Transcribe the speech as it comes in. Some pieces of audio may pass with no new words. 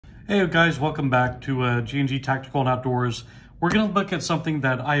Hey guys, welcome back to G&G Tactical and Outdoors. We're going to look at something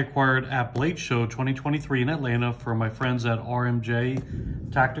that I acquired at Blade Show 2023 in Atlanta from my friends at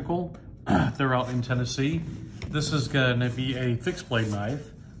RMJ Tactical. They're out in Tennessee. This is going to be a fixed blade knife.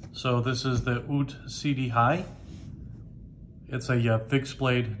 So this is the Utsidihi. It's a fixed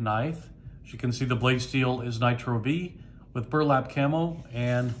blade knife. As you can see, the blade steel is Nitro-V with burlap camo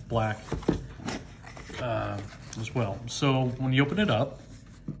and black as well. So when you open it up,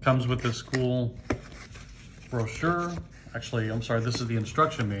 comes with this cool brochure. Actually, I'm sorry, this is the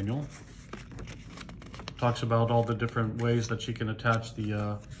instruction manual. Talks about all the different ways that you can attach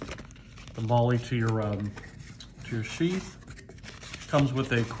the MOLLE to your sheath. Comes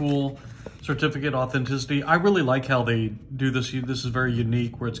with a cool certificate authenticity. I really like how they do this. This is very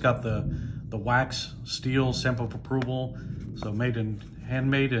unique, where it's got the wax steel stamp of approval. So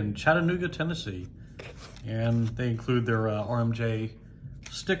handmade in Chattanooga, Tennessee. And they include their RMJ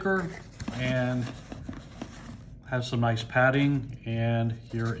sticker and have some nice padding, and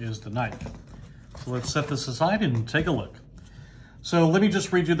here is the knife. So let's set this aside and take a look. So let me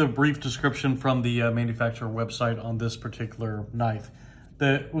just read you the brief description from the manufacturer website on this particular knife.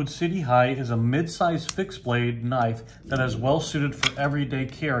 The Utsidihi is a mid-sized fixed blade knife that is well suited for everyday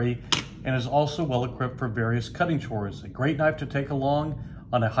carry and is also well equipped for various cutting chores. A great knife to take along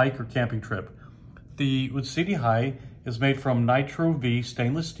on a hike or camping trip. The Utsidihi is made from Nitro-V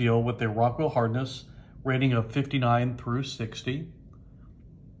stainless steel with a Rockwell hardness rating of 59 through 60.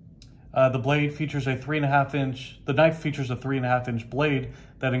 The blade features a 3.5 inch, the knife features a 3.5 inch blade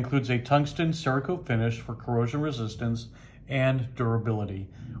that includes a tungsten Cerakote finish for corrosion resistance and durability.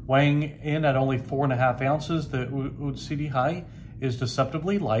 Weighing in at only 4.5 ounces, the Utsidihi is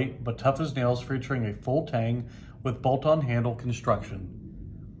deceptively light but tough as nails, featuring a full tang with bolt-on handle construction.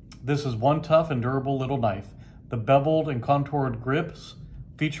 This is one tough and durable little knife. The beveled and contoured grips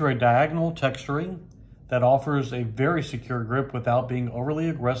feature a diagonal texturing that offers a very secure grip without being overly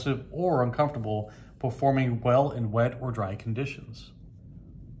aggressive or uncomfortable, performing well in wet or dry conditions.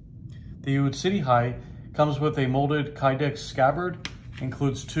 The Utsidihi comes with a molded Kydex scabbard,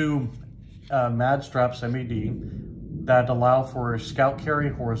 includes two MAD straps, MAD, that allow for a scout carry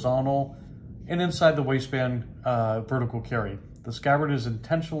horizontal and inside the waistband vertical carry. The scabbard is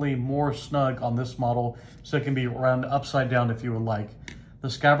intentionally more snug on this model, so it can be run upside down if you would like.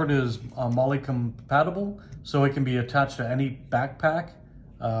 The scabbard is MOLLE compatible, so it can be attached to any backpack,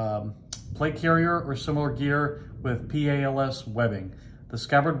 plate carrier, or similar gear with PALS webbing. The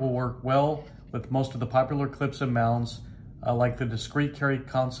scabbard will work well with most of the popular clips and mounts, like the Discreet Carry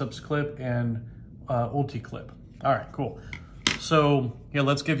Concepts clip and Ulti clip. All right, cool. So yeah,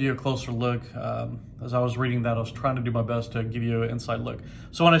 let's give you a closer look. As I was reading that, I was trying to do my best to give you an inside look.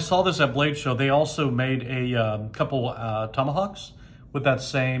 So when I saw this at Blade Show, they also made a couple tomahawks with that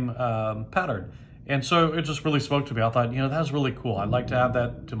same pattern. And so it just really spoke to me. I thought, that's really cool. I'd like to have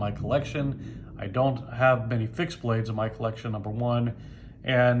that to my collection. I don't have many fixed blades in my collection, number one.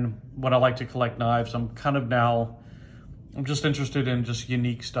 And when I like to collect knives, I'm just interested in just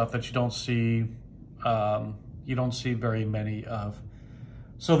unique stuff that you don't see very many of.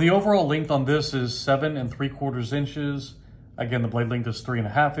 So the overall length on this is 7 3/4 inches. Again, the blade length is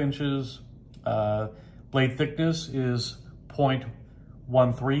 3.5 inches. Blade thickness is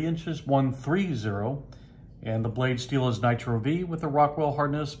 0.13 inches, 130. And the blade steel is Nitro-V with a Rockwell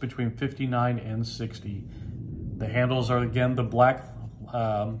hardness between 59 and 60. The handles are, again, the black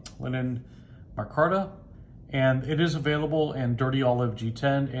linen micarta, and it is available in dirty olive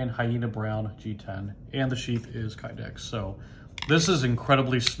G10 and hyena brown G10, and the sheath is Kydex. So this is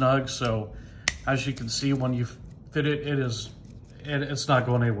incredibly snug. So as you can see, when you fit it, it's not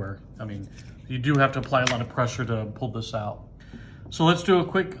going anywhere. I mean, you do have to apply a lot of pressure to pull this out. So let's do a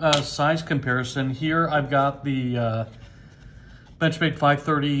quick size comparison. Here I've got the Benchmade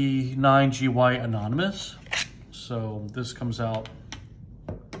 539 GY Anonymous. So this comes out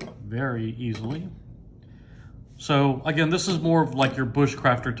very easily. So again, this is more of like your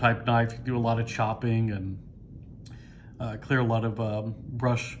bushcrafter type knife. You do a lot of chopping and clear a lot of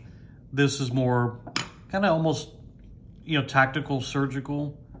brush. This is more kind of almost, tactical,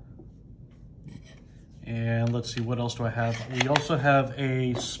 surgical. And let's see, what else do I have? We also have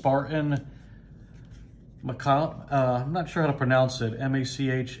a Spartan Magnacut. I'm not sure how to pronounce it,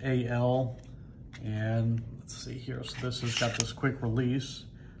 M-A-C-H-A-L. And let's see here, so this has got this quick release.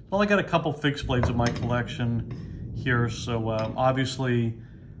 Well, I got a couple fixed blades in my collection here. So obviously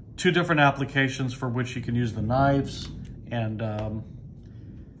 2 different applications for which you can use the knives. And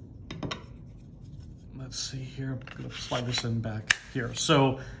let's see here, I'm gonna slide this in back here.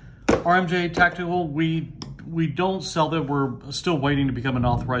 So RMJ Tactical, we we don't sell them. We're still waiting to become an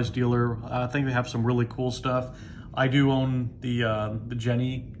authorized dealer. I think they have some really cool stuff. I do own the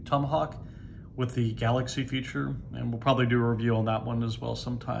Jenny Tomahawk with the Galaxy feature, and we'll probably do a review on that one as well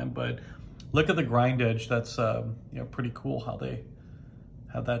sometime. But look at the grind edge. That's you know, pretty cool how they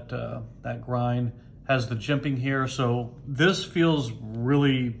have that that grind. Has the jimping here, so this feels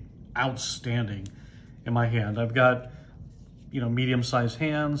really outstanding in my hand. I've got, you know, medium-sized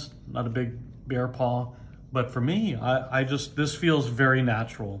hands, not a big bear paw, but for me, I just, this feels very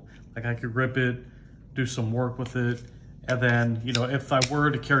natural. Like I could grip it, do some work with it, and then, you know, if I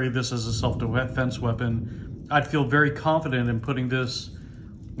were to carry this as a self-defense weapon, I'd feel very confident in putting this,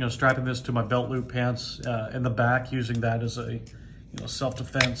 you know, strapping this to my belt loop pants in the back, using that as a, you know,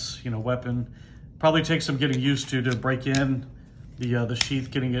 self-defense, you know, weapon. Probably takes some getting used to break in the sheath,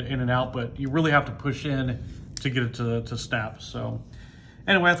 getting it in and out, but you really have to push in to get it to snap. So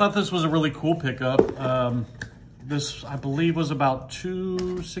anyway, I thought this was a really cool pickup. This, I believe, was about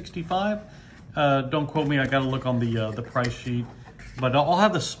 $265. Don't quote me, I gotta look on the price sheet, but I'll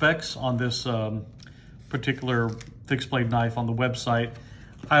have the specs on this particular fixed blade knife on the website.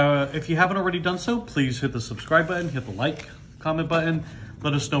 If you haven't already done so, please hit the subscribe button, hit the like, comment button.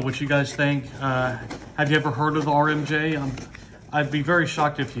 Let us know what you guys think. Have you ever heard of the RMJ? I'd be very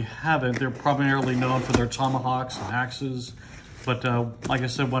shocked if you haven't. They're primarily known for their tomahawks and axes. But like I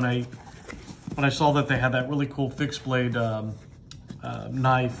said, when I saw that they had that really cool fixed blade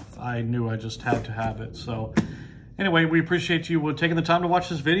knife, I knew I just had to have it. So anyway, we appreciate you taking the time to watch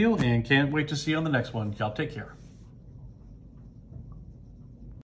this video and can't wait to see you on the next one. Y'all take care.